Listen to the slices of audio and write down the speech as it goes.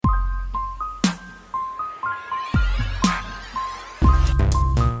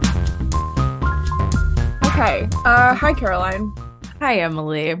Okay. Hi Caroline. Hi,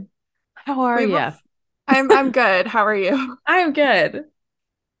 Emily. How are We've you? I'm good. How are you? I'm good.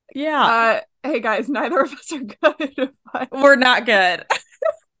 Yeah, Hey guys, neither of us are good. But we're not good.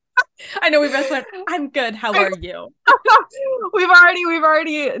 I know we both went, I'm good. How are you? we've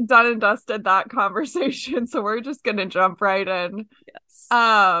already done and dusted that conversation, so we're just gonna jump right in. Yes.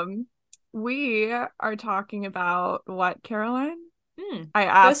 Um, we are talking about what, Caroline? Hmm. I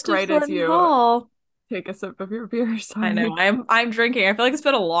ask Ghost of right as Thornton you Hall. take a sip of your beer. I know. Sorry. I'm drinking. I feel like it's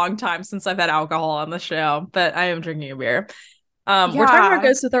been a long time since I've had alcohol on the show, but I am drinking a beer. We're talking about Yeah.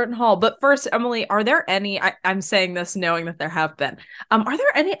 Ghost of Thornton Hall, but first, Emily, are there any, I'm saying this knowing that there have been, are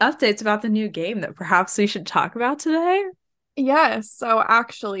there any updates about the new game that perhaps we should talk about today? Yes. So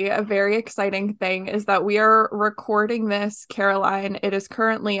actually, a very exciting thing is that we are recording this, Caroline. It is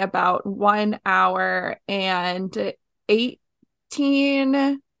currently about 1 hour and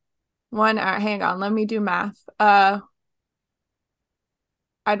 18. 1 hour. Hang on, let me do math.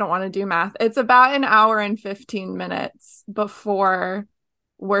 I don't want to do math. It's about an hour and 15 minutes before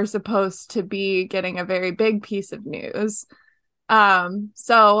we're supposed to be getting a very big piece of news.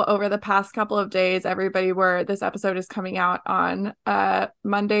 So over the past couple of days, everybody were this episode is coming out on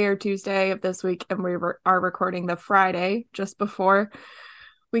Monday or Tuesday of this week, and are recording the Friday just before.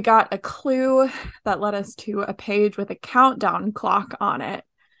 We got a clue that led us to a page with a countdown clock on it.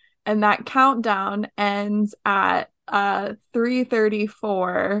 And that countdown ends at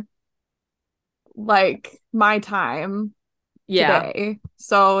 3:34, like my time Yeah. today.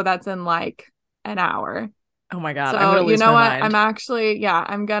 So that's in like an hour. Oh my God, I'm So gonna you lose know my what? I'm mind. actually, yeah,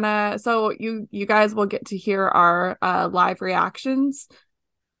 I'm gonna so you guys will get to hear our live reactions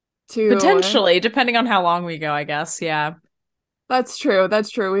to Potentially, depending on how long we go, I guess. Yeah. that's true. That's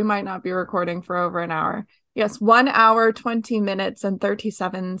true. We might not be recording for over an hour. Yes, 1 hour, 20 minutes, and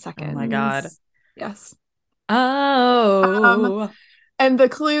 37 Oh my God. seconds. Yes. Um, Oh. and the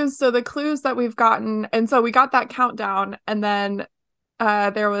clues that we've gotten, and so we got that countdown, and then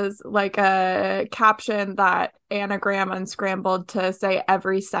there was like a caption that anagram unscrambled to say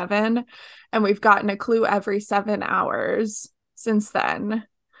every seven, and we've gotten a clue every 7 hours since then. Oh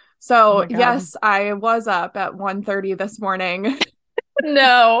So my God. yes, I was up at 1:30 this morning.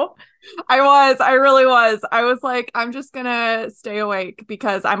 No. I really was. I was like, I'm just gonna stay awake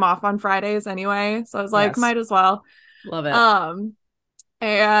because I'm off on Fridays anyway. So I was like, Yes. might as well. Love it. Um,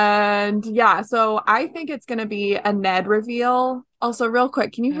 and yeah, so I think it's gonna be a Ned reveal. Also, real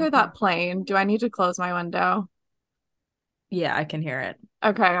quick, can you hear Okay. that plane? Do I need to close my window? Yeah, I can hear it.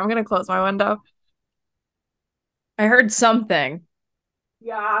 Okay, I'm gonna close my window. I heard something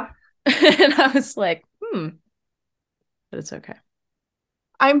Yeah. and I was like, but it's okay.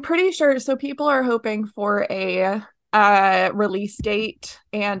 I'm pretty sure. So people are hoping for a release date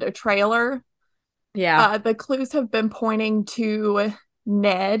and a trailer. Yeah. The clues have been pointing to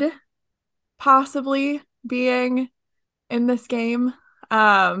Ned possibly being in this game.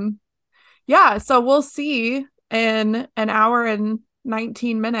 Um, yeah, so we'll see in an hour and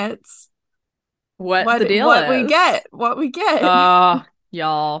 19 minutes What the deal what we is. get, what we get. Oh,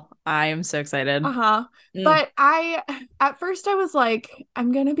 y'all, I am so excited. Uh-huh. Mm. But at first I was like,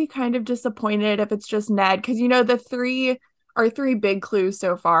 I'm gonna be kind of disappointed if it's just Ned, because our three big clues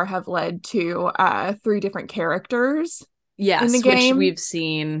so far have led to three different characters in the Yes, which game. we've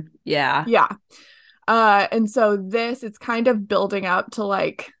seen. Yeah. Yeah. And so it's kind of building up to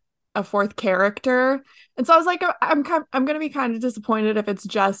like a fourth character. And so I was like, I'm gonna be kind of disappointed if it's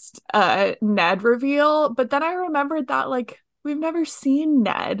just a Ned reveal. But then I remembered that like we've never seen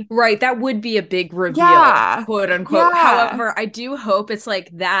Ned. Right, that would be a big reveal, Yeah. quote unquote. Yeah. However, I do hope it's like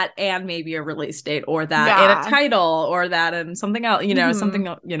that and maybe a release date or that and a Yeah. title or that and something else, Hmm. something,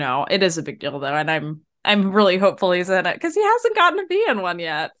 it is a big deal though. And I'm really hopeful he's in it because he hasn't gotten to be in one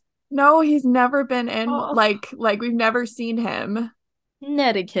yet. No, he's never been in Oh, we've never seen him.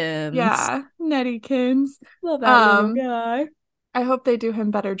 Nettikins. Yeah, Nettykins. Love that little Um, guy. I hope they do him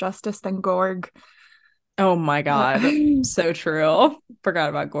better justice than Gorg. Oh my God. Oh, So true. Forgot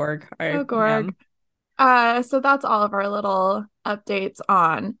about Gorg. Gorg. Man. So that's all of our little updates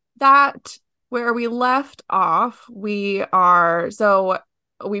on that. Where we left off, we've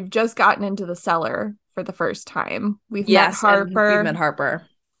just gotten into the cellar for the first time. We've met Yes, and we've Harper. met Harper.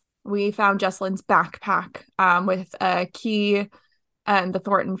 We found Jesselyn's backpack with a key and the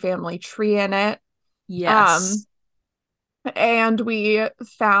Thornton family tree in it. Um, Yes. and we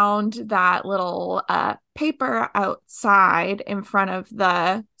found that little paper outside in front of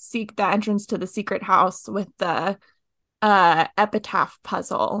the entrance to the secret house with the epitaph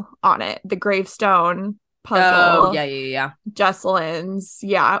puzzle on it, the gravestone Oh, puzzle. yeah, yeah, yeah. Jesselyn's,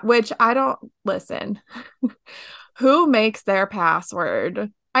 yeah, which I don't listen. Who makes their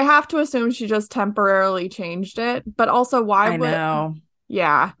password? I have to assume she just temporarily changed it, but also why I would, know.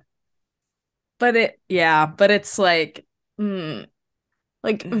 yeah, But it's like, mm,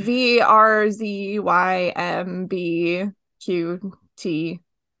 like VRZYMBQTL.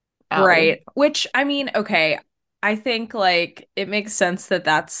 right. Which, I mean, okay, I think like it makes sense that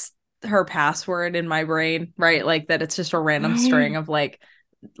that's her password in my brain, right? Like that it's just a random string of like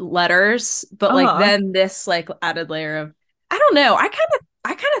letters, but like Uh-huh. then this like added layer of, I don't know. I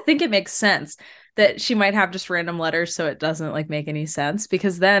kind of think it makes sense that she might have just random letters so it doesn't like make any sense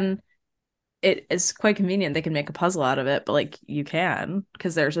because then it is quite convenient. They can make a puzzle out of it, but like you can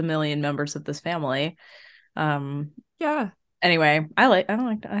because there's a million members of this family. Um, Yeah. anyway, I don't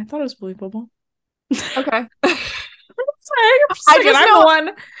like that. I thought it was believable. Okay. I'm just I thinking just I'm the know, one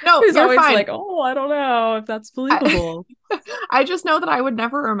no, who's you're always fine. like, oh, I don't know if that's I, believable. I just know that I would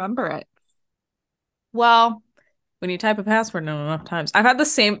never remember it. Well, when you type a password enough times, I've had the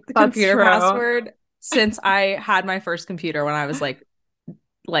same That's computer true. password since I had my first computer when I was like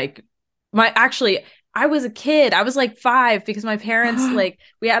my actually I was a kid. I was like 5 because my parents like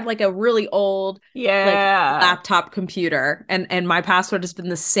we had like a really old like Yeah. laptop computer and my password has been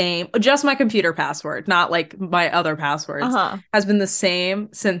the same. Just my computer password, not like my other passwords, Uh-huh. has been the same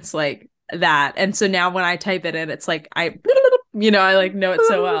since like that. And so now when I type it in, it's like I like know it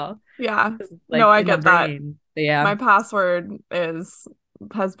so well. Yeah. No, Like I in my get that. brain. But yeah. My password is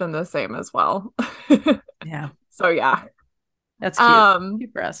has been the same as well. Yeah. So yeah. That's cute. Um,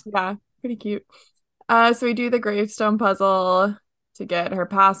 Cute for us. yeah, pretty cute. So we do the gravestone puzzle to get her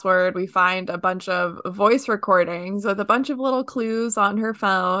password. We find a bunch of voice recordings with a bunch of little clues on her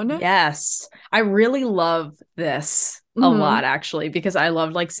phone. Yes. I really love this a Hmm. lot actually because I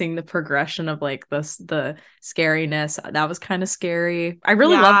loved like seeing the progression of like the scariness. That was kind of scary. I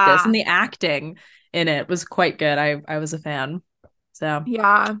really loved this and Yeah. the acting in it was quite good. I was a fan. So,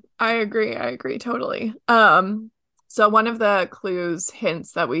 Yeah, I agree. I agree totally. So one of the clues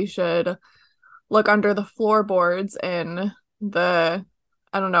hints that we should look under the floorboards in the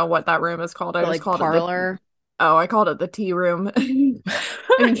I don't know what that room is called. I the just like called it the parlor. oh, I called it the tea room. and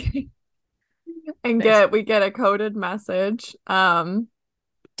Nice. we get a coded message.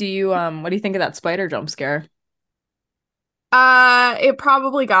 Do you what do you think of that spider jump scare? It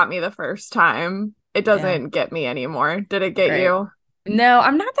probably got me the first time. It Yeah, doesn't get me anymore. Did it get great. you? No,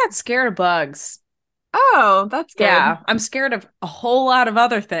 I'm not that scared of bugs. Oh, that's good. Yeah, I'm scared of a whole lot of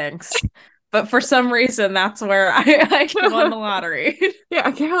other things. But for some reason, that's where I won the lottery. Yeah,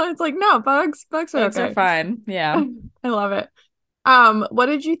 Caroline's like, no, bugs are Bugs are okay. fine. Yeah. I love it. What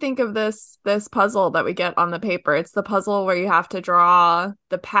did you think of this puzzle that we get on the paper? It's the puzzle where you have to draw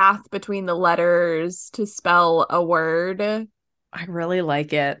the path between the letters to spell a word. I really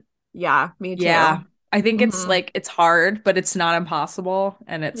like it. Yeah, me Yeah. too. I think it's Hmm. like it's hard, but it's not impossible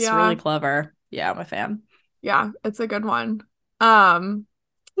and it's really Yeah, clever. Yeah, I'm a fan. yeah, it's a good one. Um,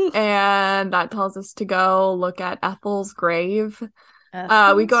 and that tells us to go look at Ethel's grave. We go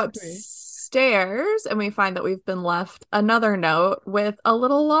Ethel's great. upstairs and we find that we've been left another note with a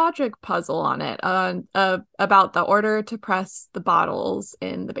little logic puzzle on it, about the order to press the bottles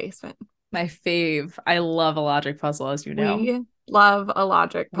in the basement. My fave. I love a logic puzzle, as you know. We love a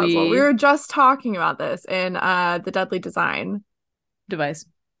logic puzzle. We We were just talking about this in the Deadly Design. device.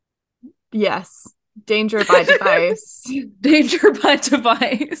 Yes, danger by device. Danger by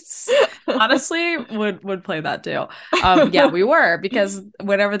device. Honestly, would play that too. Yeah, we were because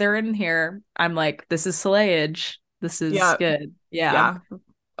whenever they're in here, I'm like, this is Slayage. This is Yeah, good. Yeah. yeah.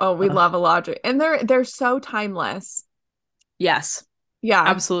 Oh, we Ugh. love a logic, and they're so timeless. Yes, Yeah,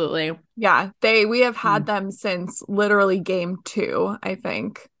 absolutely. yeah. We have had Mm. them since literally game two, I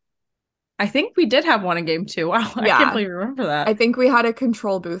think. I think we did have one in game 2. Wow, I can't Yeah, believe you remember I that. think we had a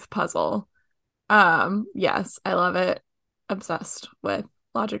control booth puzzle. Yes, I love it. Obsessed with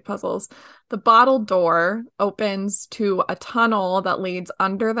logic puzzles. The bottle door opens to a tunnel that leads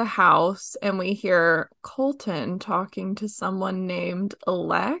under the house, and we hear Colton talking to someone named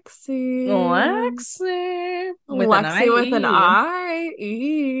Alexi. Lexi with an Alexi with an IE.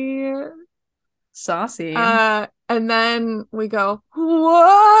 I-E. Saucy. And then we go,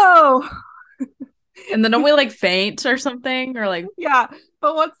 whoa. And then don't we like faint or something? Or like, Yeah,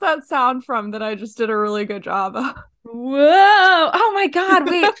 but what's that sound from that I just did a really good job of? whoa. Oh my God,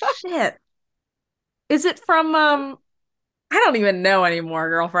 wait, shit. Is it from I don't even know anymore,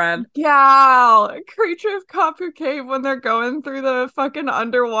 girlfriend. Gal, creature of Copper Cave when they're going through the fucking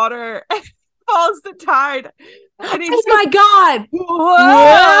underwater and falls the tide. And he Oh just goes, my God. whoa!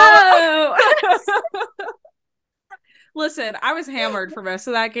 Whoa. Listen, I was hammered for most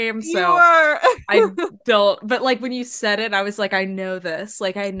of that game, You so were. I don't. But like when you said it, I was like, I know this.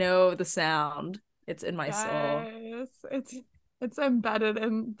 Like I know the sound. It's in my soul. Yes, it's embedded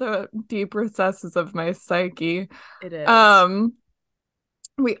in the deep recesses of my psyche. It is. Um,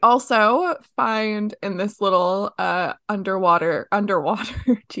 we also find in this little underwater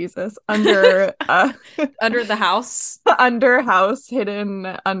Jesus Under the house. under house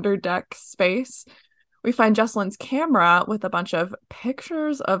hidden under deck space, we find Jesselyn's camera with a bunch of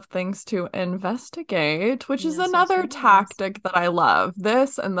pictures of things to investigate, which is Yes, yes, another yes. tactic that I love.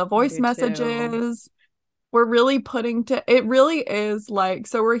 This and the I voice do too. messages, we're really putting to it really is like,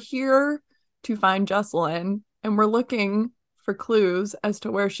 so we're here to find Jesselyn and we're looking for clues as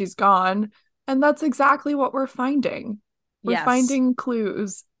to where she's gone. And that's exactly what we're finding. We're Yes. finding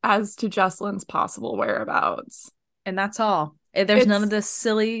clues as to Jesselyn's possible whereabouts. And that's all. There's none of It's this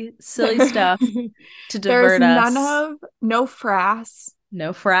silly, silly there, stuff to there's divert none us. of no frass,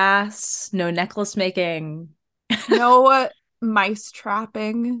 No frass, no necklace making. no mice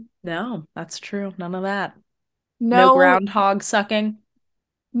trapping, No, that's true. None of that. No no groundhog sucking.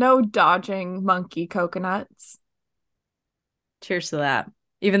 no dodging monkey coconuts. Cheers to that.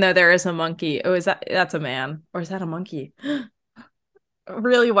 Even though there is a monkey. Oh, is that's a man? Or is that a monkey?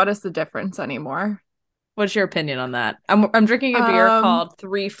 Really, what is the difference anymore? What's your opinion on that? I'm drinking a beer Um, called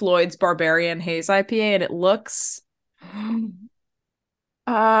Three Floyds Barbarian Haze IPA, and it looks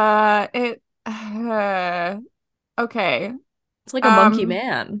it okay. it's like a monkey Um,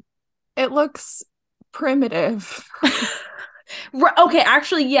 man. it looks primitive. Okay,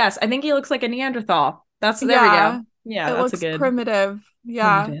 actually, yes. I think he looks like a Neanderthal. That's there we go. Yeah, Yeah, it that's a looks good primitive.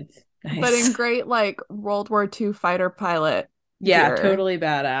 Yeah, primitive. but Nice. in great like World War II fighter pilot Yeah, gear. totally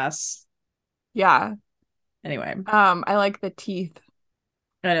badass. Yeah. Anyway, I like the teeth.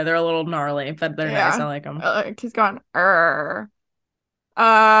 I know they're a little gnarly, but they're nice. Yeah. I like them. He's gone.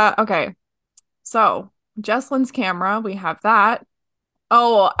 Okay. So, Jesselyn's camera, we have that.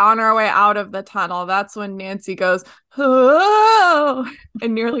 Oh, on our way out of the tunnel, that's when Nancy goes, oh,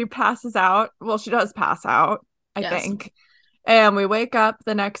 and nearly passes out. Well, she does pass out, I Yes. think. And we wake up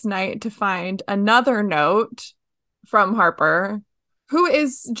the next night to find another note from Harper, who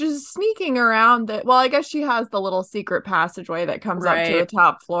is just sneaking around that. Well, I guess she has the little secret passageway that comes up to the Right.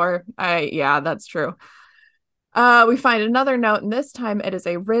 top floor. Yeah, that's true. We find another note, and this time it is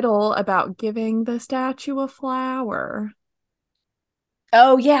a riddle about giving the statue a flower.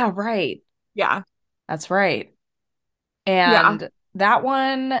 Oh, yeah, right. Yeah. That's right. Yeah. And that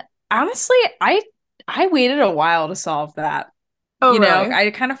one, honestly, I waited a while to solve that. Oh, really?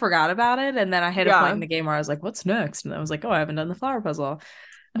 I kind of forgot about it, and then I hit a point Yeah. in the game where I was like, "What's next?" And I was like, "Oh, I haven't done the flower puzzle."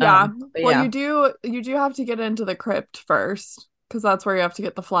 Yeah. But Well, yeah, you do have to get into the crypt first because that's where you have to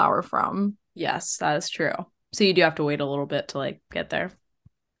get the flower from. yes, that is true. So you do have to wait a little bit to like get there.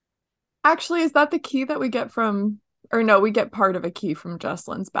 Actually, is that the key that we get from, or no, we get part of a key from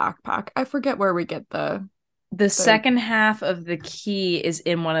Jesselyn's backpack. I forget where we get The the second half of the key is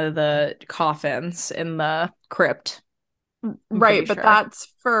in one of the coffins in the crypt. I'm pretty right, but sure. that's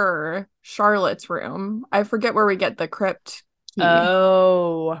for Charlotte's room. I forget where we get the crypt key.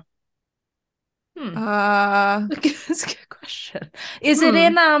 Oh, hmm. Uh, That's a good question. Is it hmm.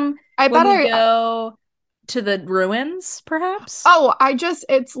 in I when bet we I go to the ruins, perhaps? Oh,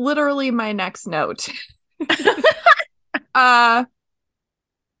 it's literally my next note. Uh,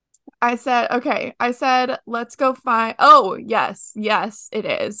 I said, okay, I said, let's go find, oh, yes, it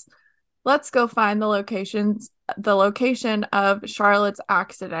is. Let's go find the location of Charlotte's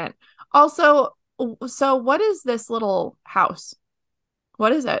accident. Also, so what is this little house?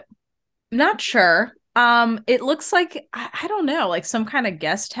 What is it? Not sure. It looks like I don't know, like some kind of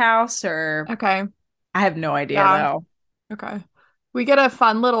guest house or Okay, I have no idea yeah, though. okay. We get a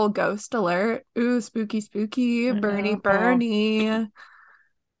fun little ghost alert. Ooh, spooky, spooky, I Bernie, know. Bernie.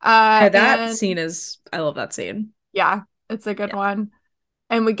 No, that And scene is I love that scene. yeah, it's a good Yeah, one.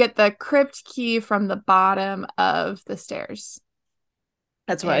 And we get the crypt key from the bottom of the stairs.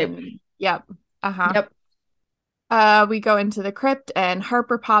 that's right. And yep. Uh-huh. Yep. We go into the crypt and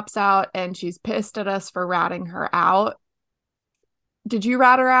Harper pops out and she's pissed at us for ratting her out. Did you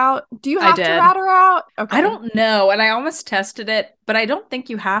rat her out? Do you I have to did. rat her out? I Okay. don't know, and I almost tested it, but I don't think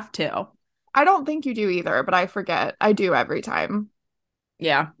you have to. I don't think you do either, but I forget. I do every time.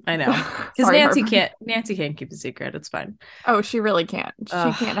 Yeah, I know. Because Sorry, Harper. Nancy can't keep a secret. It's fine. Oh, she really can't.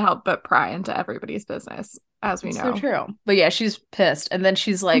 She can't Ugh. help but pry into everybody's business, as we It's so know. true. But yeah, she's pissed. And then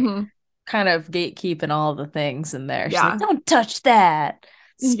she's like Hmm. kind of gatekeeping all the things in there. She's like, Yeah. don't touch that.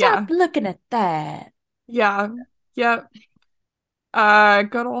 Stop Yeah. looking at that. Yeah. Yep.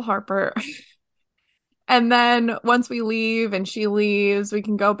 Good old Harper. And then once we leave and she leaves, we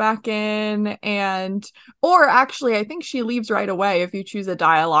can go back in or actually, I think she leaves right away if you choose a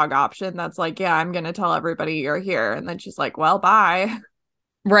dialogue option that's like, yeah, I'm going to tell everybody you're here. And then she's like, well, bye.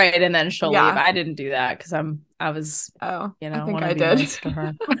 Right, and then she'll leave. Yeah. I didn't do that because I was, Oh, I think want to I be did. nice to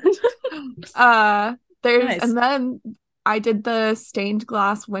her. uh, Nice. and then I did the stained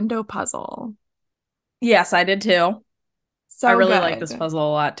glass window puzzle. Yes, I did too. I So really like this good. puzzle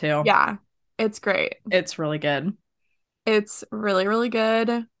a lot too. Yeah, it's great. It's really good. It's really, really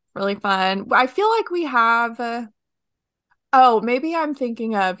good. Really fun. I feel like we have oh, maybe I'm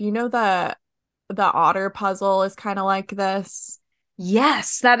thinking of, the otter puzzle is kind of like this.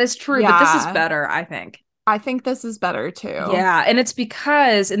 Yes, that is true, but this is Yeah, better, I think. I think this is better too. Yeah, and it's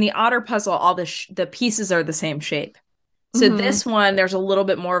because in the otter puzzle, all the pieces are the same shape. So Hmm. this one, there's a little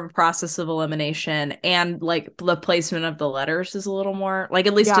bit more of a process of elimination, and like the placement of the letters is a little more like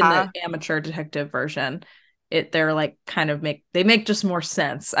at least in the Yeah. amateur detective version, they're like kind of make just more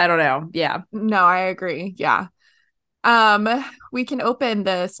sense. I don't know. Yeah. No, I agree. Yeah. Um, we can open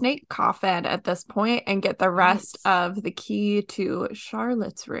the snake coffin at this point and get the rest Nice. of the key to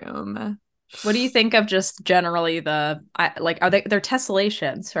Charlotte's room. What do you think of just generally like are they're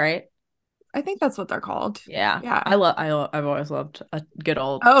tessellations, right? I think that's what they're called. Yeah. Yeah. I've always loved a good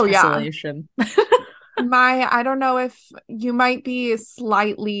old Oh, yeah. tessellation. I don't know if you might be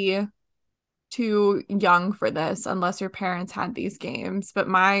slightly too young for this unless your parents had these games, but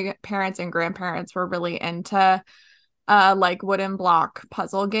my parents and grandparents were really into like wooden block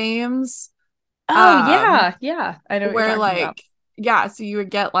puzzle games. Oh Um yeah, yeah. I know what you're where talking about. like yeah, so you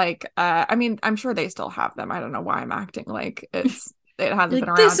would get like I mean, I'm sure they still have them. I don't know why I'm acting like it hasn't been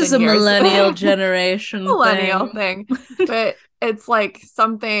Like this around is in a years. millennial generation Millennial thing. thing. But it's like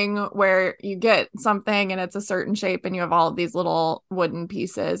something where you get something and it's a certain shape and you have all of these little wooden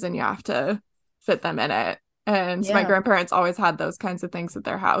pieces and you have to fit them in it. And so my Yeah. grandparents always had those kinds of things at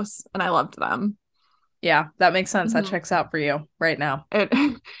their house and I loved them. Yeah, that makes sense. That Mhm. checks out for you right now. It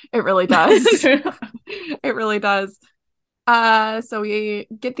it really does. It really does. So we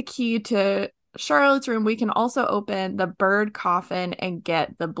get the key to Charlotte's room. We can also open the bird coffin and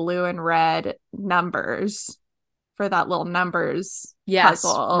get the blue and red numbers for that little numbers Yes,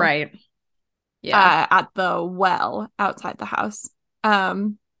 puzzle right. Yeah. at the well outside the house.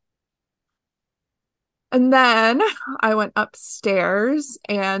 Um, and then I went upstairs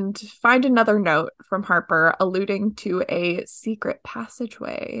and find another note from Harper alluding to a secret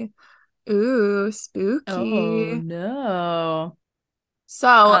passageway. Ooh, Oh spooky. no. So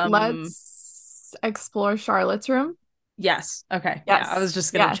Um, let's explore Charlotte's room. yes. Okay. Yeah, I was Yes,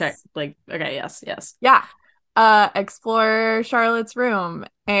 just gonna check. yes, Like, okay, yes, yes. yeah. Explore Charlotte's room.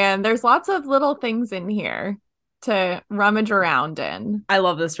 And there's lots of little things in here to rummage around in. I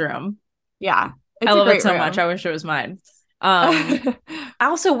love this room. Yeah, I it's a love it great so much. room. I wish it was mine. Um,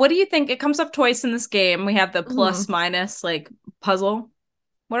 Also, what do you think? It comes up twice in this game. We have the plus Mhm. minus like puzzle.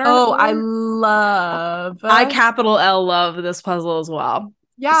 Oh, What I are love. I capital L love this puzzle as well.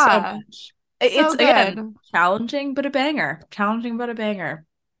 So Yeah, much. It's so again good. challenging but a banger. Challenging but a banger.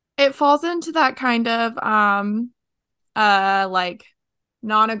 It falls into that kind of like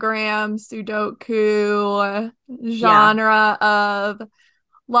nonogram Sudoku Yeah. genre of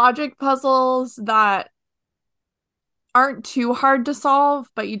logic puzzles that aren't too hard to solve,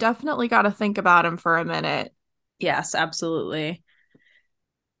 but you definitely got to think about them for a minute. Yes, absolutely.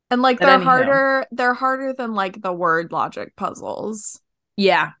 And like But anywho, they're harder than like the word logic puzzles.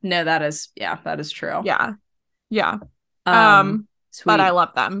 yeah, no, that is true. Yeah. Yeah. Um, Um, but I Sweet.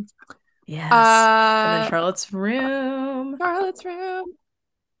 love them. Yes. And then Uh Charlotte's room. Charlotte's room.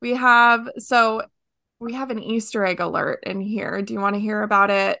 We have an Easter egg alert in here. Do you want to hear about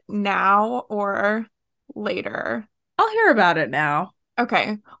it now or later? I'll hear about it now.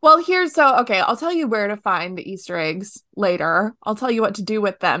 Okay. Okay, I'll tell you where to find the Easter eggs later. I'll tell you what to do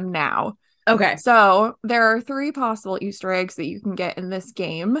with them now. Okay. So, there are three possible Easter eggs that you can get in this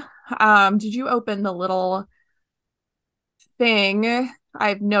game. Did you open the little thing? I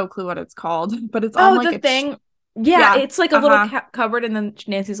have no clue what it's called, but it's on Oh, like the a thing. Yeah, yeah. it's like a little Uh-huh. cupboard, and then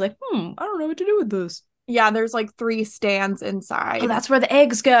Nancy's like, I don't know what to do with this. Yeah, there's like three stands Oh, inside. that's where the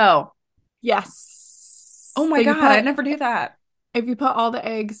eggs go. Oh Yes. my So you God, I put never do that. if you put all the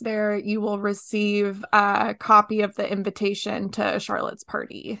eggs there, you will receive a copy of the invitation to Charlotte's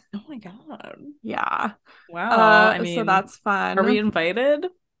party. Oh my God. Yeah. Wow. I So mean, that's are we fun. invited?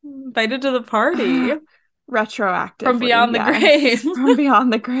 Invited to the party from Retroactively, beyond the grave. yes, from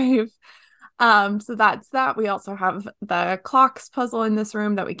beyond the grave. So that's that. We also have the clocks puzzle in this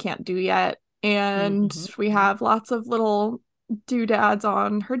room that we can't do yet. And Mhm, we mhm. have lots of little doodads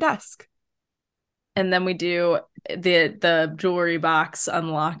on her desk. And then we do the jewelry box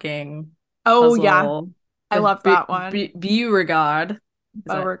unlocking Oh yeah, puzzle, I the love that one. Beauregard. Is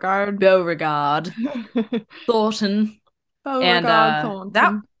that Beauregard. Beauregard? Thornton. And Beauregard that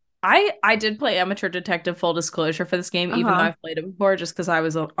Thornton. I did play Amateur Detective, full disclosure, for this game, even though Uh-huh. I've played it before, just because I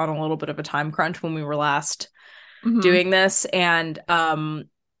was on a little bit of a time crunch when we were last Hmm. doing this. And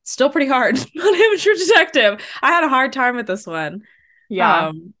still pretty hard on Amateur Detective. I had a hard time with this one.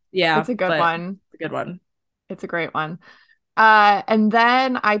 Yeah, Yeah, it's a good but one. it's a good one. It's a great one. And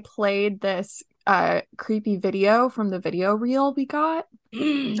then I played this creepy video from the video reel we got.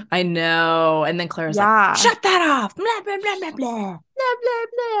 I know. And then Claire's like, Yeah. shut that off. Blah, blah, blah, blah, blah. Blah blah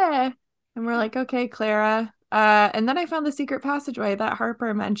blah. And we're like, okay, Clara. And then I found the secret passageway that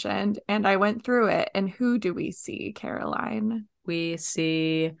Harper mentioned, and I went through it. And who do we see, Caroline? We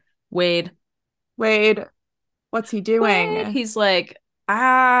see Wade. Wade, what's he Wade. doing? He's like,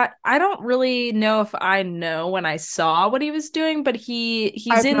 I don't really know if I know when I saw what he was doing, but I he's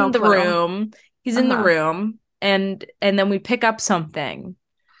have no in the clue. room. He's in the Uh-huh. room, and then we pick up something.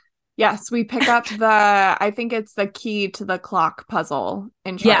 Yes, we pick up I think it's the key to the clock puzzle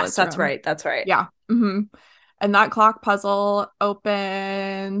in Yes, Charlotte's that's room. right. That's right. Yeah. And that clock puzzle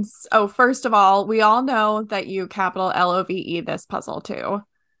opens. Oh, first of all, we all know that you capital LOVE this puzzle too.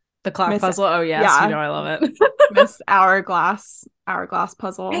 The clock Miss, puzzle. Oh yes, you yeah, know I love it. Miss Hourglass I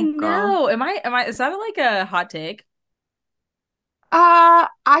puzzle girl. know. Am I is that like a hot take? I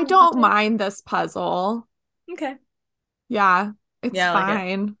A hot don't take? mind this puzzle. Okay. Yeah, it's Yeah, I like it.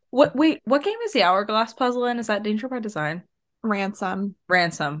 fine. What game is the hourglass puzzle in? Is that Danger by Design? Ransom.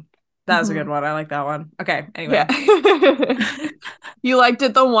 Ransom. That was a good Hmm. one. I like that one. Okay, Yeah. anyway. You liked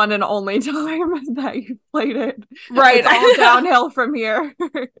it the one and only time that you played it. Right. It's all downhill from here.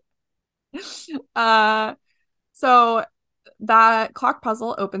 Uh, so that clock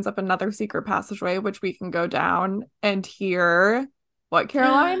puzzle opens up another secret passageway, which we can go down and hear what,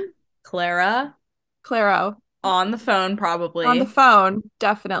 Caroline? Clara Claro. on the phone On the probably phone,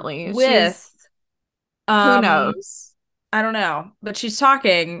 definitely. with Who um knows? I don't know, but she's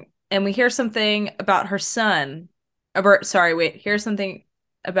talking and we hear something about her son. Sorry, wait, here's something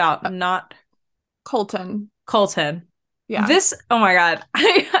about Uh, not Colton. Colton. Yeah. This, oh my God.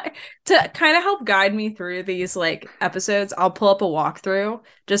 To kind of help guide me through these like episodes, I'll pull up a walkthrough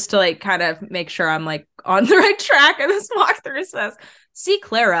just to like kind of make sure I'm like on the right track. And this walkthrough says, see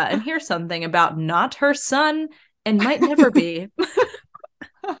Clara and hear something about not her son and might never be.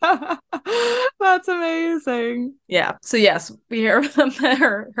 That's amazing. Yeah. So yes, we hear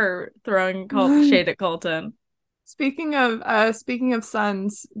her throwing shade at Colton. Speaking of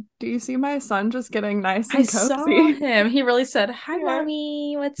sons, do you see my son just getting nice I and saw cozy? him. He really said, hi, Yeah.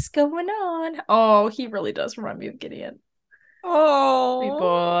 mommy. What's going on? Oh, he really does remind me of Gideon. Sweet Oh,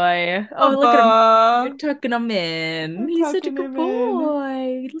 boy. Oh, look at him. You're Bubba. tucking him in. I'm He's such a tucking good him in.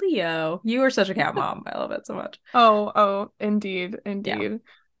 boy. Leo. You are such a cat mom. I love it so much. Oh, indeed, Yeah. indeed.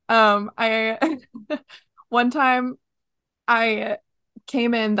 I one time I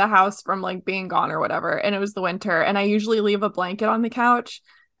came in the house from like being gone or whatever, and it was the winter, and I usually leave a blanket on the couch,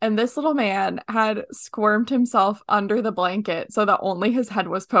 and this little man had squirmed himself under the blanket so that only his head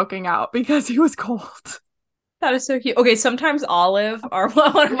was poking out because he was cold. That is so cute. Okay, sometimes Olive, our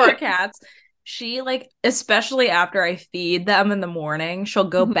one of our cats, she like, especially after I feed them in the morning, she'll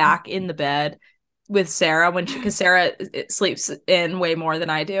go back in the bed with Sarah when because Sarah sleeps in way more than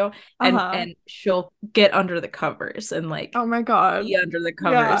I do, Uh-huh. and she'll get under the covers and like Oh my God. be under the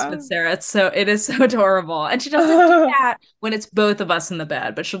covers Yeah. with Sarah. It is so adorable. And she doesn't do that when it's both of us in the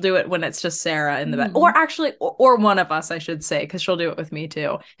bed, but she'll do it when it's just Sarah in the bed. Or Mhm. actually, or one of us, I should say, because she'll do it with me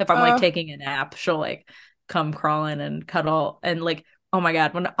too. If I'm like Uh, taking a nap, she'll like come crawling and cuddle and like, oh my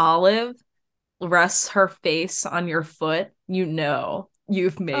God, when Olive rests her face on your foot, you know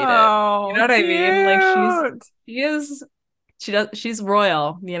you've made it. You know oh, what I mean? Like cute. she is she's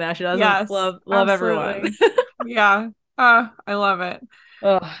royal, you know, she doesn't Yes, love everyone. absolutely. Yeah. I love it.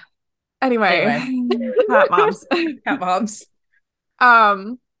 Oh, Anyway, anyway. cat moms. Cat moms.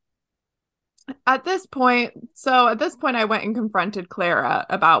 Um, at this point, I went and confronted Clara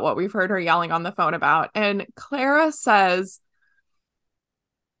about what we've heard her yelling on the phone about. And Clara says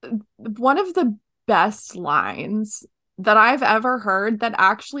one of the best lines that I've ever heard that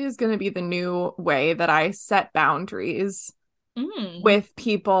actually is going to be the new way that I set boundaries Mm, with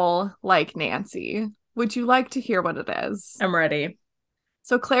people like Nancy. Would you like to hear what it is? I'm ready.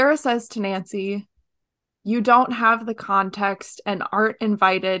 So Clara says to Nancy, you don't have the context and aren't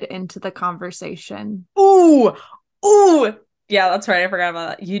invited into the conversation. Ooh, ooh. Yeah, that's right. I forgot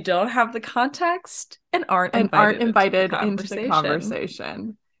about that. You don't have the context and aren't And aren't invited into the invited into the conversation.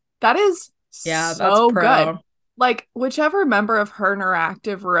 conversation. That is Yeah, that's So good. pro. Like, whichever member of Her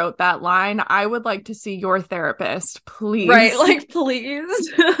Interactive wrote that line, I would like to see your therapist, Right, please. like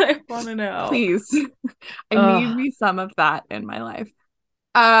please. I want to know. Please. I need Ugh. me some of that in my life.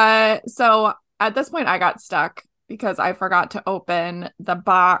 So at this point I got stuck because I forgot to open the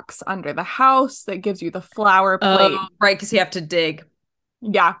box under the house that gives you the flower plate. Oh, right, because you have to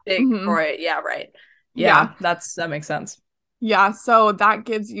Yeah. dig Hmm. for it. Yeah, right. Yeah. Yeah, that makes sense. Yeah. So that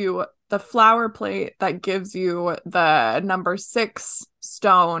gives you the flower plate that gives you the number 6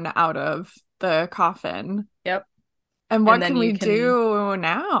 stone out of the coffin. Yep. And And what then can you we can do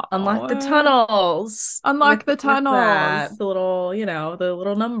now? unlock the tunnels Unlock the with that. tunnels. The little, the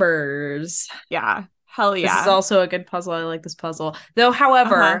little numbers. Yeah. Hell This is yeah. also a good puzzle. I like this puzzle. Though, Uh-huh.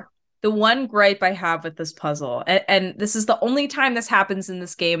 however, the one gripe I have with this puzzle, and this is the only time this happens in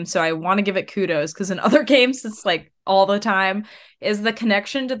this game, so I want to give it kudos because in other games it's like all the time, is the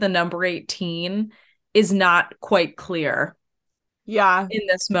connection to the number 18 is not quite clear Yeah. in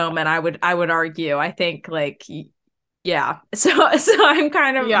this moment. I would argue. I think like yeah. So I'm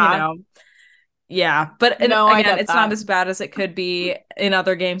kind of, Yeah. yeah, but and No, I again, get it's not that. as bad as it could be. In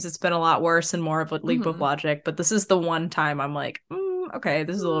other games, it's been a lot worse and more of a leap of Hmm. logic. But this is the one time I'm like, okay,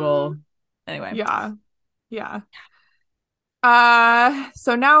 this is a little. Anyway, Yeah. Yeah.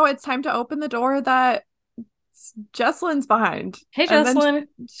 So now it's time to open the door that Jesselyn's behind. hey, And then Jocelyn,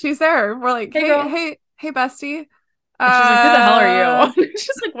 she's there. We're like, hey, hey, girl, hey, hey, bestie. and she's like, who the hell are Uh, you?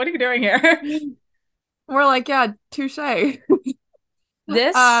 She's like, what are you doing here? we're like, yeah, touche.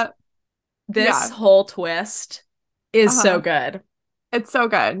 This Uh, this yeah. whole twist is so Uh-huh. good. It's so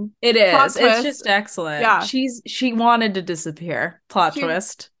good. It Plot is. It's twist. just excellent. Yeah. She wanted to disappear. Plot She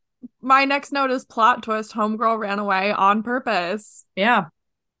twist. My next note is plot twist. Homegirl ran away on purpose. Yeah,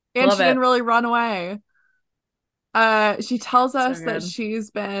 And love she didn't it. really run away. She tells So us that good.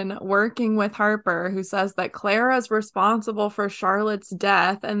 she's been working with Harper, who says that Clara's responsible for Charlotte's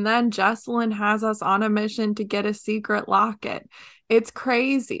death, and then Jesselyn has us on a mission to get a secret locket. It's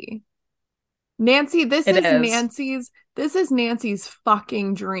crazy. Nancy, It is. this is Nancy's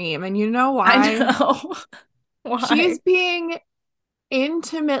fucking dream. And you know I why? know. She's Why? being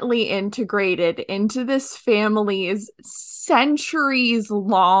intimately integrated into this family's centuries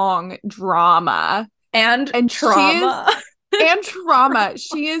long drama. And And she is trauma. and trauma.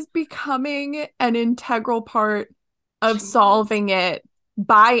 She is becoming an integral part of She is. solving it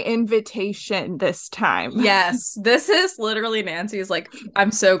by invitation this time. Yes, this is literally Nancy's like,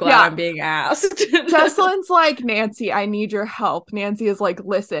 I'm so glad Yeah. I'm being asked. Jesselyn's like, Nancy, I need your help. Nancy is like,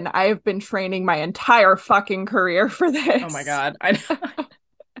 listen, I have been training my entire fucking career for Oh my this. God. I know.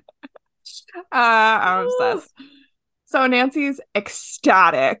 I'm obsessed. So Nancy's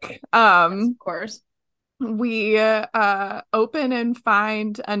ecstatic. Yes, of course. We open and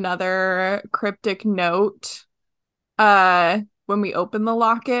find another cryptic note. When we open the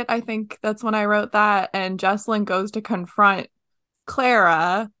locket, I think that's when I wrote that, and Jesselyn goes to confront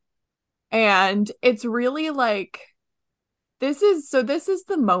Clara, and it's really like this is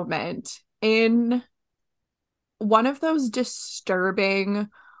the moment in one of those disturbing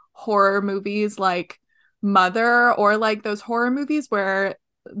horror movies like Mother, or like those horror movies where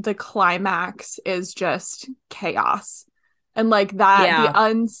the climax is just chaos, and like that Yeah.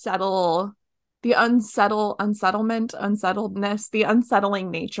 unsettledness, the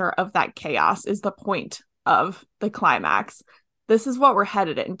unsettling nature of that chaos is the point of the climax. This is what we're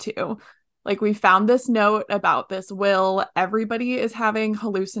headed into. Like, we found this note about this will. Everybody is having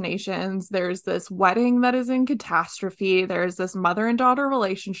hallucinations. There's this wedding that is in catastrophe. There's this mother and daughter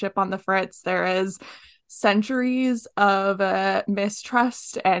relationship on the fritz. There is centuries of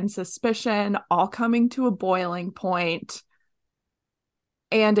mistrust and suspicion all coming to a boiling point.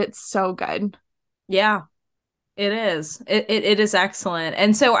 And it's so good. Yeah, it is. It is excellent.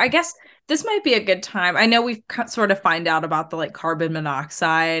 And so I guess this might be a good time. I know we've sort of find out about the like carbon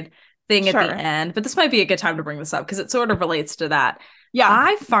monoxide thing at the Sure. end, but this might be a good time to bring this up because it sort of relates to that. Yeah.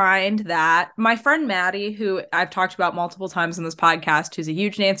 I find that my friend Maddie, who I've talked about multiple times in this podcast, who's a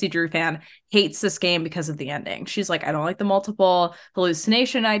huge Nancy Drew fan, hates this game because of the ending. She's like, I don't like the multiple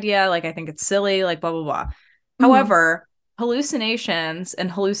hallucination idea. Like, I think it's silly, like, blah, blah, blah. Mhm. However, hallucinations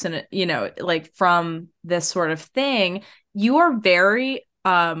and like from this sort of thing, you are very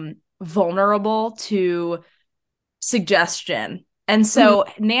vulnerable to suggestion. And Mhm. so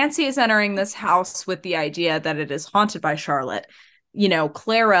Nancy is entering this house with the idea that it is haunted by Charlotte.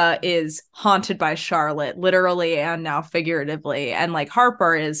 Clara is haunted by Charlotte, literally and now figuratively. And like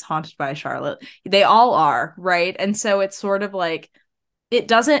Harper is haunted by Charlotte. They all are, right? And so it's sort of like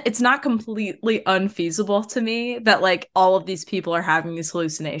it's not completely unfeasible to me that like all of these people are having these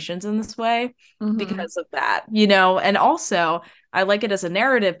hallucinations in this way Mm-hmm. because of that, you know? And also, I like it as a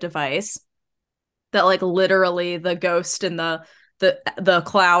narrative device that like literally the ghost and the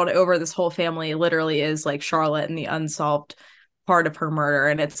cloud over this whole family literally is like Charlotte and the unsolved part of her murder,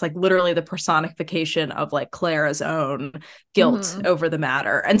 and it's like literally the personification of like Clara's own guilt Mm-hmm. over the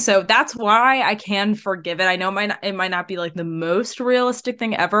matter. And so that's why I can forgive it. I know it might not be like the most realistic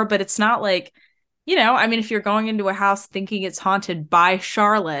thing ever, but it's not like, you know, I mean, if you're going into a house thinking it's haunted by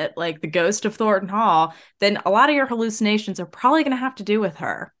Charlotte, like the ghost of Thornton Hall, then a lot of your hallucinations are probably going to have to do with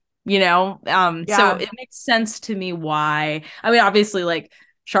her, you know? So Yeah. it makes sense to me why. I mean, obviously, like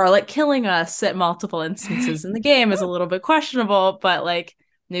Charlotte killing us at multiple instances in the game is a little bit questionable, but like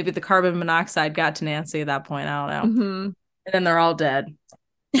maybe the carbon monoxide got to Nancy at that point. I don't know. Mm-hmm. And then they're all dead.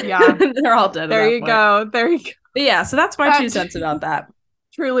 Yeah. They're all dead at There that you point. go. There you go. But yeah, so that's my two That cents about that.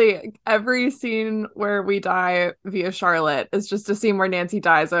 truly every scene where we die via Charlotte is just a scene where Nancy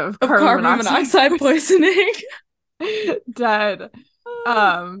dies of Of carbon carbon monoxide monoxide poisoning. dead.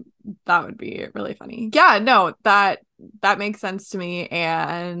 Um, that would be really funny. Yeah, no, that makes sense to me.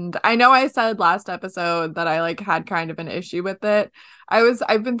 And I know I said last episode that I like had kind of an issue with it.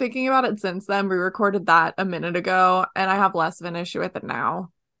 I've been thinking about it since then. We recorded that a minute ago, and I have less of an issue with it now.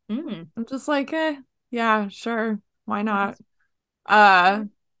 Mm, I'm just like, yeah, sure. Why not? nice. Uh,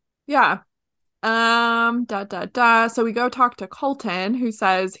 yeah. Da da da. So we go talk to Colton, who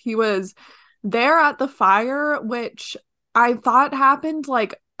says he was there at the fire, which I thought happened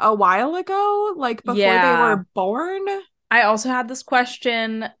like a while ago, like before they Yeah. were born. I also had this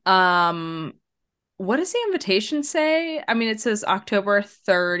question. What does the invitation say? I mean, it says October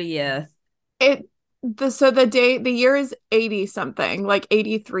 30th. It the year is 80 something, like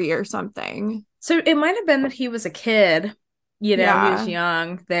 83 or something. So it might have been that he was a kid, you know, he was Yeah.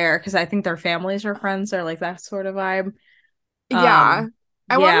 young there because I think their families are friends or like that sort of vibe. Yeah.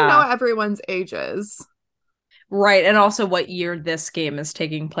 I want to know Yeah, everyone's ages. right. And also what year this game is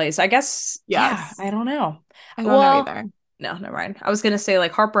taking place. I guess, yeah, Yes. I don't know. I don't know Well, either. no, never mind. I was gonna say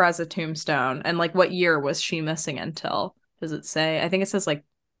like Harper has a tombstone, and like what year was she missing until? Does it say? I think it says like,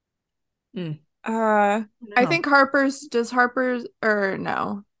 Uh, I no. think Harper's or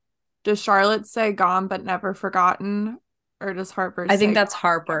no. Does Charlotte say gone but never forgotten? Or does Harper I think say that's gone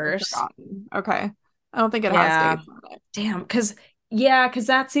but never Harper's. forgotten? Okay. I don't think it has Yeah. dates on it. Damn, because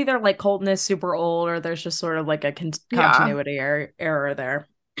that's either like Colton is super old or there's just sort of like a Yeah. continuity error there.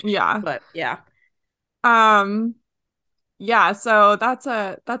 Yeah. But yeah. Um, yeah, so that's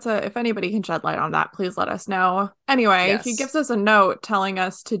a if anybody can shed light on that, please let us know. Anyway, he Yes. gives us a note telling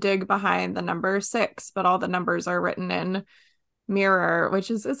us to dig behind the number 6, but all the numbers are written in mirror, which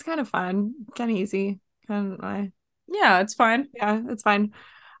is it's kind of fun, kind of easy. Kind of Yeah, it's fine. yeah, it's fine.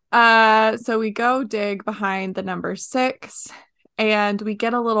 So we go dig behind the number 6 and we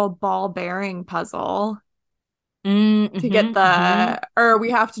get a little ball bearing puzzle to get Mm-hmm. or we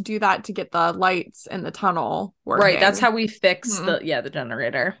have to do that to get the lights in the tunnel Right, that's working. how we fix Hmm. the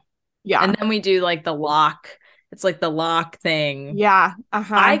generator. And Yeah. then we do like the lock. It's like the lock thing. Yeah.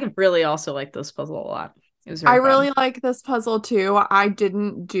 Uh-huh. I really also like this puzzle a lot. It was I very fun. really like this puzzle too. I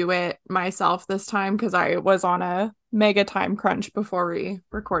didn't do it myself this time because I was on a mega time crunch before we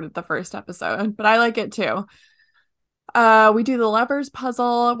recorded the first episode, but I like it too. We do the levers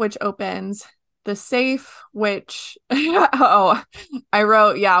puzzle, which opens the safe, which oh, I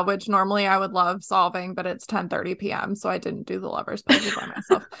wrote, yeah, which normally I would love solving, but it's 10:30 p.m., so I didn't do the levers puzzle by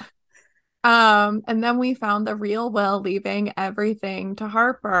myself. And then we found the real Will leaving everything to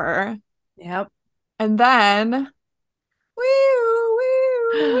Harper. Yep. And then woo,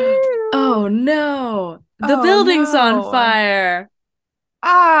 woo, woo. Oh no. The Oh building's on no. fire.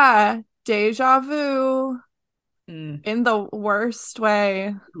 Deja vu Mm, in the worst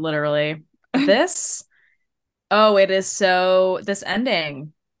way. literally. This, oh, it is so, this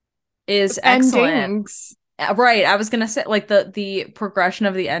ending is excellent. Endings. Right. I was gonna say like the progression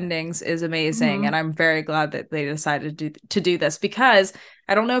of the endings is amazing, Mhm. and I'm very glad that they decided to do this because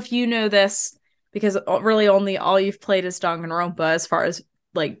I don't know if you know this because really only all you've played is Danganronpa as far as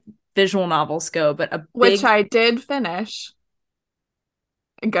like visual novels go, but a Which big I did finish.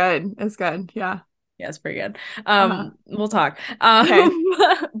 Good. It's good. Yeah. yeah, it's pretty good. Uh-huh. We'll talk. Okay.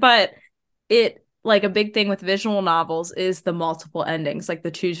 But it like a big thing with visual novels is the multiple endings, like the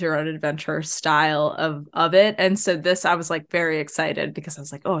choose your own adventure style of it. And so this I was like very excited because I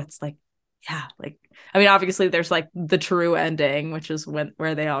was like, oh, it's like, yeah, like I mean, obviously there's like the true ending, which is when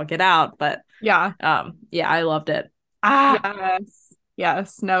where they all get out, but Yeah. yeah, I loved it. Ah, Yes.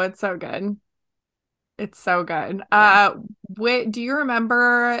 Yes. No, it's so good. It's so good. Yeah. Wait, do you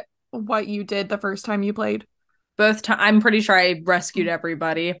remember what you did the first time you played? Both times, I'm pretty sure I rescued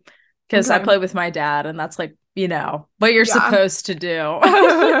everybody because I Okay. play with my dad, and that's like, what you're Yeah. supposed to do.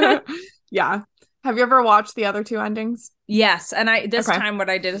 Yeah. Have you ever watched the other two endings? Yes, and I this Okay. time what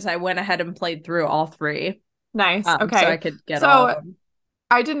I did is I went ahead and played through all three, Nice. so I Okay. could get all of So them.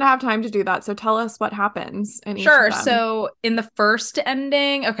 I didn't have time to do that. So tell us what happens in each of Sure. them. So in the first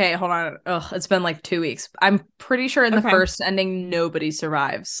ending, okay, hold on. Ugh, it's been like 2 weeks. I'm pretty sure in the Okay. first ending, nobody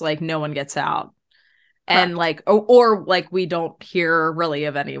survives. Like no one gets out. And Correct. like, or like we don't hear really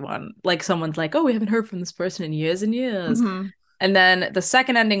of anyone. Like someone's like, oh, we haven't heard from this person in years and years. Hmm. And then the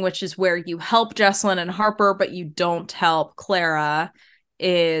second ending, which is where you help Jesselyn and Harper, but you don't help Clara,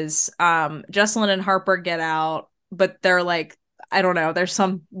 is Jesselyn and Harper get out, but they're like, I don't know, there's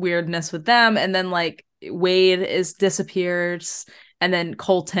some weirdness with them. And then like Wade is disappears, and then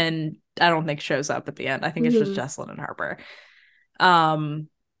Colton, I don't think shows up at the end. I think it's just Hmm. Jesselyn and Harper. Um,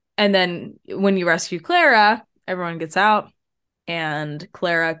 and then when you rescue Clara, everyone gets out and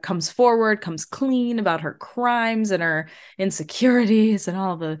Clara comes forward, comes clean about her crimes and her insecurities and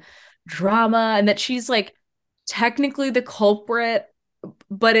all the drama, and that she's like technically the culprit.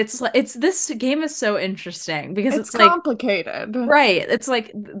 But it's this game is so interesting because It's it's like complicated. right, it's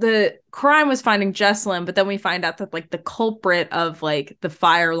like the crime was finding Jesselyn, but then we find out that like the culprit of like the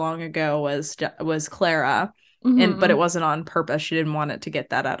fire long ago was Clara, and but it Hmm. wasn't on purpose. She didn't want it to get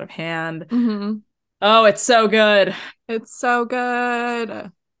that out of hand. Hmm. Oh, it's so good. It's so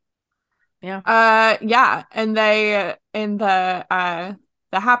good. Yeah. Yeah, and they in the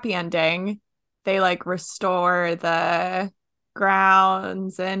happy ending, they like restore the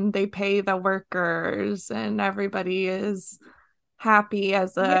grounds and they pay the workers and everybody is happy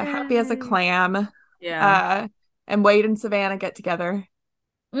as a Yay. clam. Yeah. Uh and Wade and Savannah get together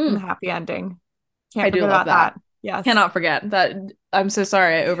in the Mm, happy ending. I Can't do forget love about that. that. Yes. Cannot forget that. I'm so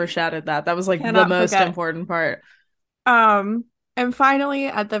sorry I overshadowed that. That was like the Cannot most forget. important part. Um, and finally,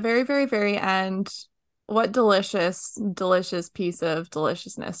 at the very, very, very end, what delicious, delicious piece of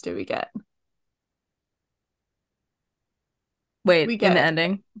deliciousness do we get? Wait, We in the get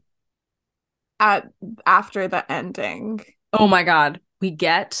ending. at after the ending. Oh my God. We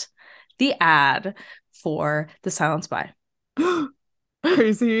get the ad for The Silent Spy.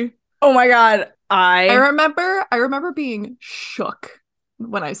 Crazy. Oh my God. I remember being shook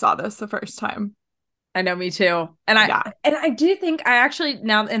when I saw this the first time. I know, me too. And I Yeah. and I do think I actually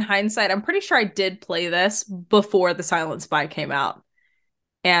now in hindsight, I'm pretty sure I did play this before The Silent Spy came out.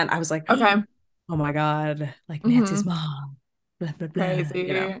 And I was like, Okay. oh my God, like Nancy's Hmm. mom. Blah blah blah.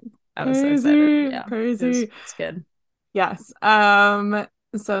 Crazy. I was so excited. Crazy. Yeah. Crazy. It's good. Yes.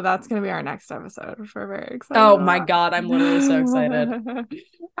 So that's gonna be our next episode, which we're very excited Oh my about. God, I'm literally so excited.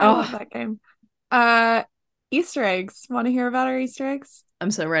 I love Oh, that game. Uh, Easter eggs. Want to hear about our Easter eggs?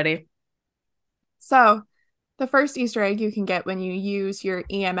 I'm so ready. So, the first Easter egg you can get when you use your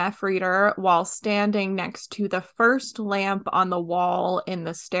EMF reader while standing next to the first lamp on the wall in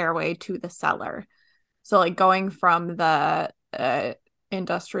the stairway to the cellar. So, like going from the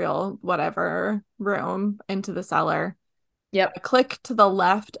industrial whatever room into the cellar. Yep. Click to the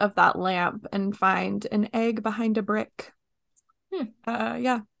left of that lamp and find an egg behind a brick. Hmm.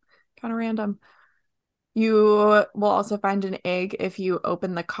 Yeah, kind of random. You will also find an egg if you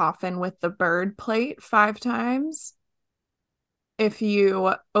open the coffin with the bird plate 5 times. If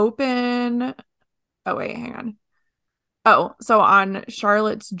you open, oh, wait, hang on. Oh, so on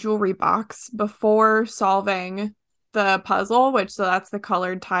Charlotte's jewelry box, before solving the puzzle, which so that's the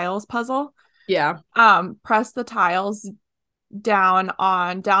colored tiles puzzle, Yeah. press the tiles down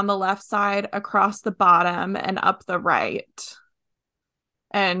the left side, across the bottom, and up the right,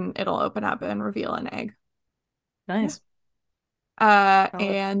 and it'll open up and reveal an egg. Yeah. Nice. Solid.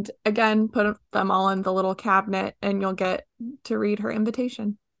 And again, put them all in the little cabinet and you'll get to read her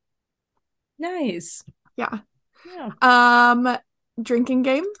invitation. Nice. Yeah. Yeah. Um, Drinking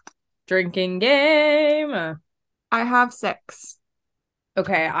game. Drinking game. I have 6.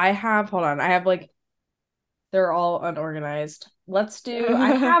 Okay, hold on. I have like, they're all unorganized.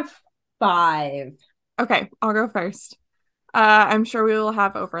 I have 5. Okay, I'll go first. I'm sure we will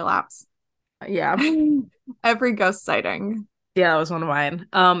have overlaps. Yeah. Every ghost sighting. Yeah, that was one of mine.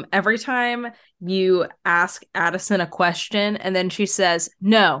 Every time you ask Addison a question and then she says,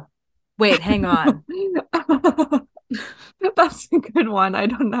 no, wait, hang on. That's a good one. I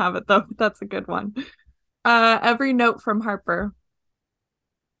don't have it though, but that's a good one. Every note from Harper.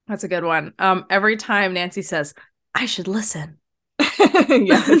 That's a good one. Every time Nancy says, I should listen.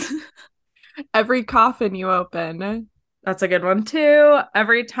 Yes. Every coffin you open. That's a good one too.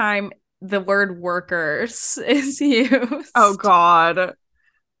 Every time the word workers is Oh used. God.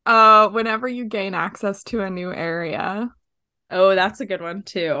 Whenever you gain access to a new area. Oh, that's a good one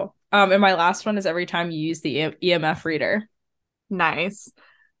too. And my last one is every time you use the EMF reader. Nice.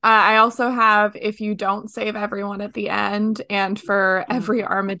 I also have if you don't save everyone at the end and for Mm. every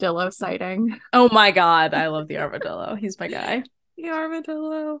armadillo sighting. Oh my God, I love the armadillo. He's my guy. The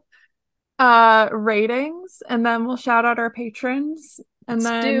armadillo. Ratings, and then we'll shout out our patrons, and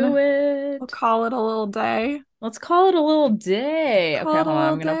Let's do then we'll it. call it a little day. Let's call it a little day. Okay, Call it a hold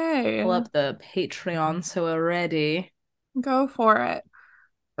on. little I'm gonna pull day. up the Patreon so we're ready. Go for it.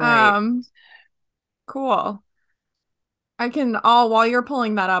 Right. Cool. While you're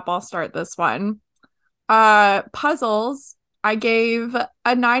pulling that up, I'll start this one. Puzzles, I gave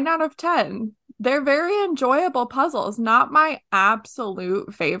a 9 out of 10. They're very enjoyable puzzles. Not my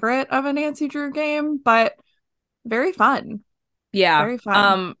absolute favorite of a Nancy Drew game, but very fun. Yeah. Very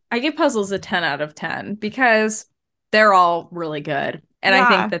fun. I give puzzles a 10 out of 10 because they're all really good. And I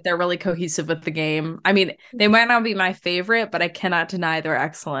think Yeah. that they're really cohesive with the game. I mean, they might not be my favorite, but I cannot deny their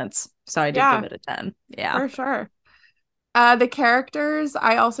excellence. So I did give Yeah, it a 10. Yeah. for sure. The characters,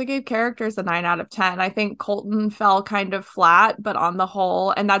 I also gave characters a 9 out of 10. I think Colton fell kind of flat, but on the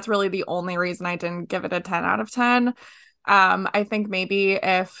whole, and that's really the only reason I didn't give it a 10 out of 10. I think maybe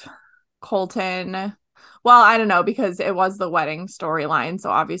if Colton, well, I don't know, because it was the wedding storyline, so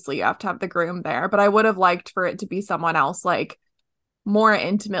obviously you have to have the groom there, but I would have liked for it to be someone else like more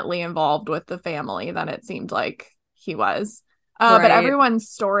intimately involved with the family than it seemed like he was. But Right. everyone's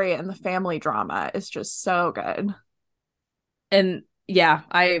story and the family drama is just so good. And yeah,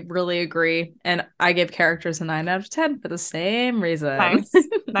 I really agree. And I give characters a 9 out of 10 for the same reason. Nice.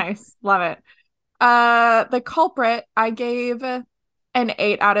 Nice. Love it. The culprit, I gave an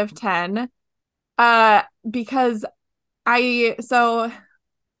 8 out of 10. Because I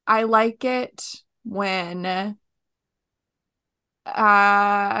like it when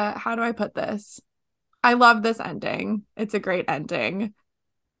how do I put this? I love this ending. It's a great ending.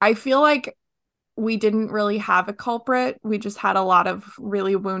 I feel like we didn't really have a culprit. We just had a lot of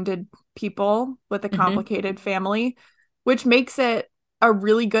really wounded people with a Hmm. complicated family, which makes it a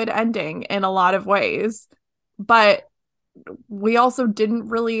really good ending in a lot of ways. But we also didn't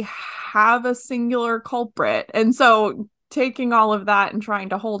really have a singular culprit. And so taking all of that and trying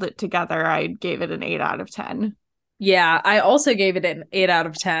to hold it together, I gave it an 8 out of 10. Yeah, I also gave it an 8 out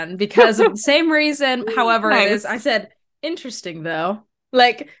of 10 because of the same reason. However, it is, Nice. I said, interesting though.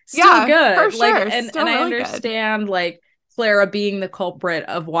 Like, still Yeah, for good. Like, sure. and Still I really good. understand like Clara being the culprit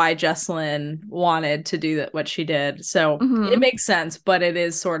of why Jessalyn wanted to do that what she did. So it Hmm. makes sense, but it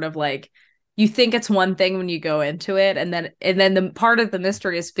is sort of like you think it's one thing when you go into it, and then the part of the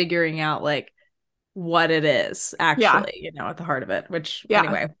mystery is figuring out like what it is Yeah. actually, at the heart of it, which Yeah.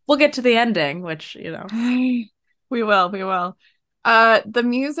 anyway, we'll get to the ending, which. We will, we will. The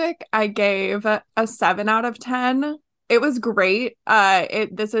music I gave a 7 out of 10. It was great.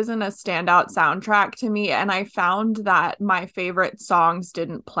 This isn't a standout soundtrack to me, and I found that my favorite songs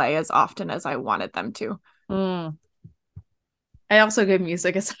didn't play as often as I wanted them to. Mm. I also give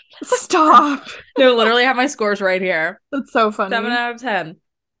music a 7 out of 10. Stop. No, literally have my scores right here. That's so 7 funny. out of 10.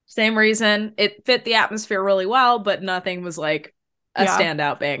 Same reason. It fit the atmosphere really well, but nothing was like a Yeah.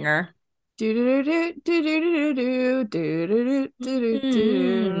 standout banger. Do do do do do do do do do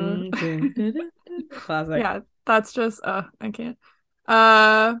do do do. Classic. Yeah, that's just I can't.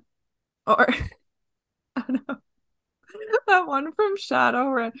 Uh or I don't know. That one from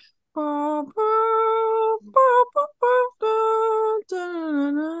Shadowrun.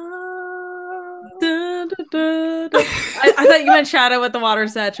 I thought you meant Shadow with the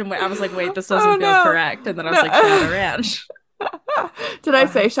Water's Edge, and I was like, wait, this Oh doesn't feel no. correct. And then I was like, Shadow No. Ranch. Did I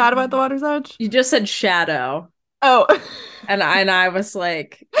say Shadow at the Water's Edge? You just said Shadow, Oh. and I was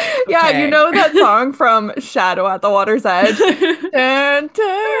like, Yeah, you okay. know that song from Shadow at the Water's Edge? Dun,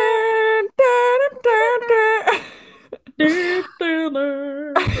 dun, dun, dun,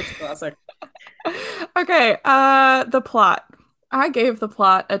 dun, That's classic. Okay, the plot. I gave the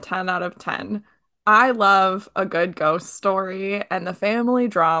plot a 10 out of 10. I love a good ghost story, and the family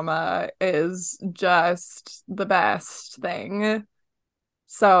drama is just the best thing.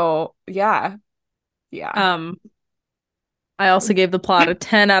 So, yeah, yeah. Um, I also gave the plot a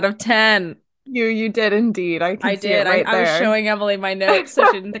 10 out of 10. You did indeed. I I can see it did. I, right I was there. showing Emily my notes so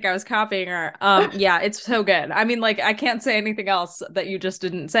she didn't think I was copying her. Yeah, it's so good. I mean, like, I can't say anything else that you just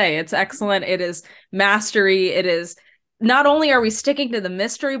didn't say. It's excellent. It is mastery. It is not only are we sticking to the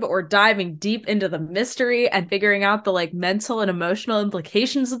mystery, but we're diving deep into the mystery and figuring out the like mental and emotional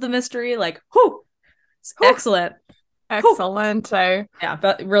implications of the mystery. Like, whew, it's Whew. excellent. Whew. Excellent. Yeah,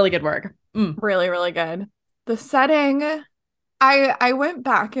 but really good work. Really, really good. The setting, I went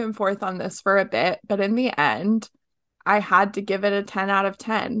back and forth on this for a bit, but in the end, I had to give it a 10 out of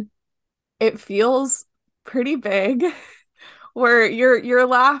 10. It feels pretty big. Where you're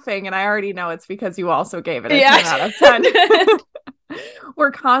laughing, and I already know it's because you also gave it a Yeah. 10 out of 10.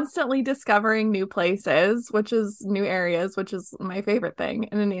 We're constantly discovering new places, which is new areas, which is my favorite thing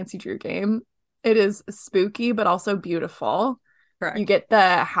in a Nancy Drew game. It is spooky, but also beautiful. You Correct. get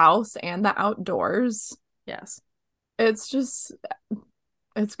the house and the outdoors. Yes. It's just,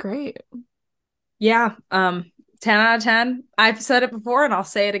 it's great. Yeah. 10 out of 10. I've said it before and I'll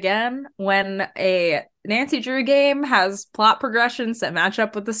say it again. When a Nancy Drew game has plot progressions that match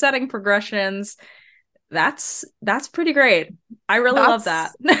up with the setting progressions, that's pretty great. I really love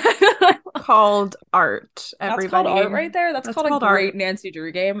that. That's called art, That's called art everybody. right there. That's That's called a called great art. Nancy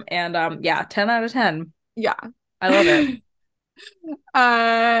Drew game. And yeah, 10 out of 10. Yeah. I love it.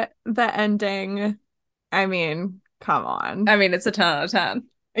 The ending, I mean, come I on. mean, it's a 10 out of 10.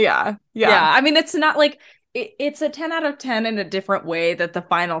 Yeah, Yeah, yeah. I mean, it's not like it's a 10 out of 10 in a different way that the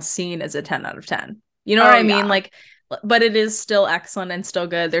final scene is a 10 out of 10. You know what Oh I mean? yeah. Like, but it is still excellent and still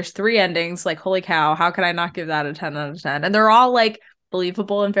good. There's three endings. Like, holy cow, how could I not give that a 10 out of 10? And they're all like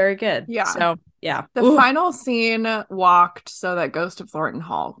believable and very good. Yeah. So, yeah. The Ooh, final scene walked so that Ghost of Thornton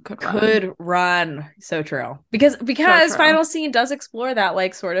Hall could run. could run. So true. Because So true. final scene does explore that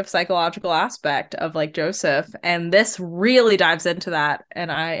like sort of psychological aspect of like Joseph, and this really dives into that, and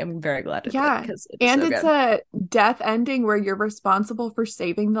I am very glad it did Yeah. because it is And so it's good. a death ending where you're responsible for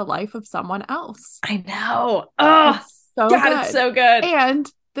saving the life of someone else. I know. Oh, It's so God, it's good. so good. And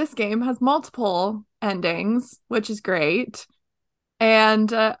this game has multiple endings, which is great. And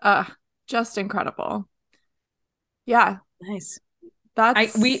just incredible. Yeah, Nice.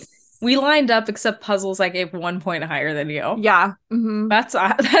 I we that's lined up except puzzles I gave 1 point higher than you. yeah.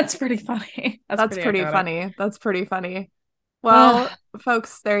 That's pretty funny. That's That's pretty pretty iconic. funny. That's pretty funny. Well, Ah,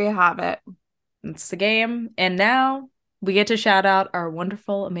 folks, there you have it. it's the game. And now we get to shout out our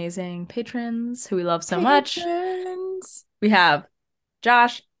wonderful, amazing patrons who we love so much. Patrons. We have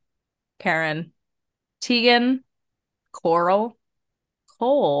Josh, Karen, Tegan, Coral,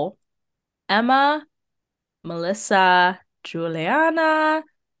 Cole, Emma, Melissa, Juliana,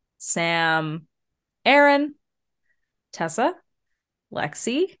 Sam, Aaron, Tessa,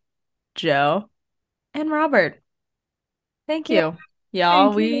 Lexi, Joe, and Robert. Thank Yeah, you. Y'all,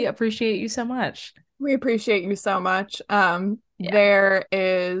 thank we you. appreciate you so much. We appreciate you so much. Yeah, There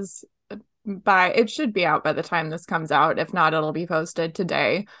is by it should be out by the time this comes out. If not, it'll be posted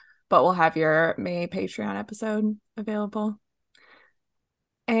today, but we'll have your May Patreon episode available.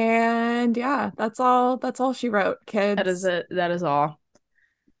 And yeah, that's all she wrote, that is kids. it. That is all.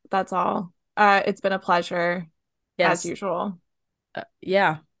 That's all. It's been a pleasure as Yes. usual.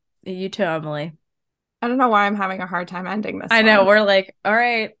 Yeah. You too, Emily. I don't know why I'm having a hard time ending this I know. one. We're like, all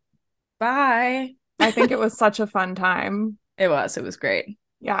right, bye. I think it was such a fun time. It was. It was great. I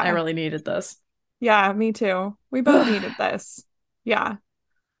Yeah. really needed this. Yeah, me too. We both All needed this. Yeah.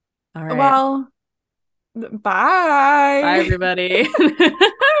 right. Well, Bye, bye. everybody.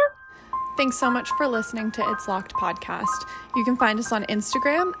 Thanks so much for listening to It's Locked Podcast. You can find us on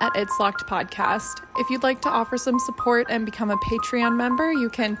Instagram at It's Locked Podcast. If you'd like to offer some support and become a Patreon member, you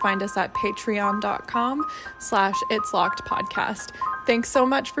can find us at patreon.com/It's Locked Podcast. Thanks so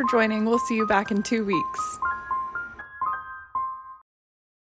much for joining. We'll see you back in 2 weeks.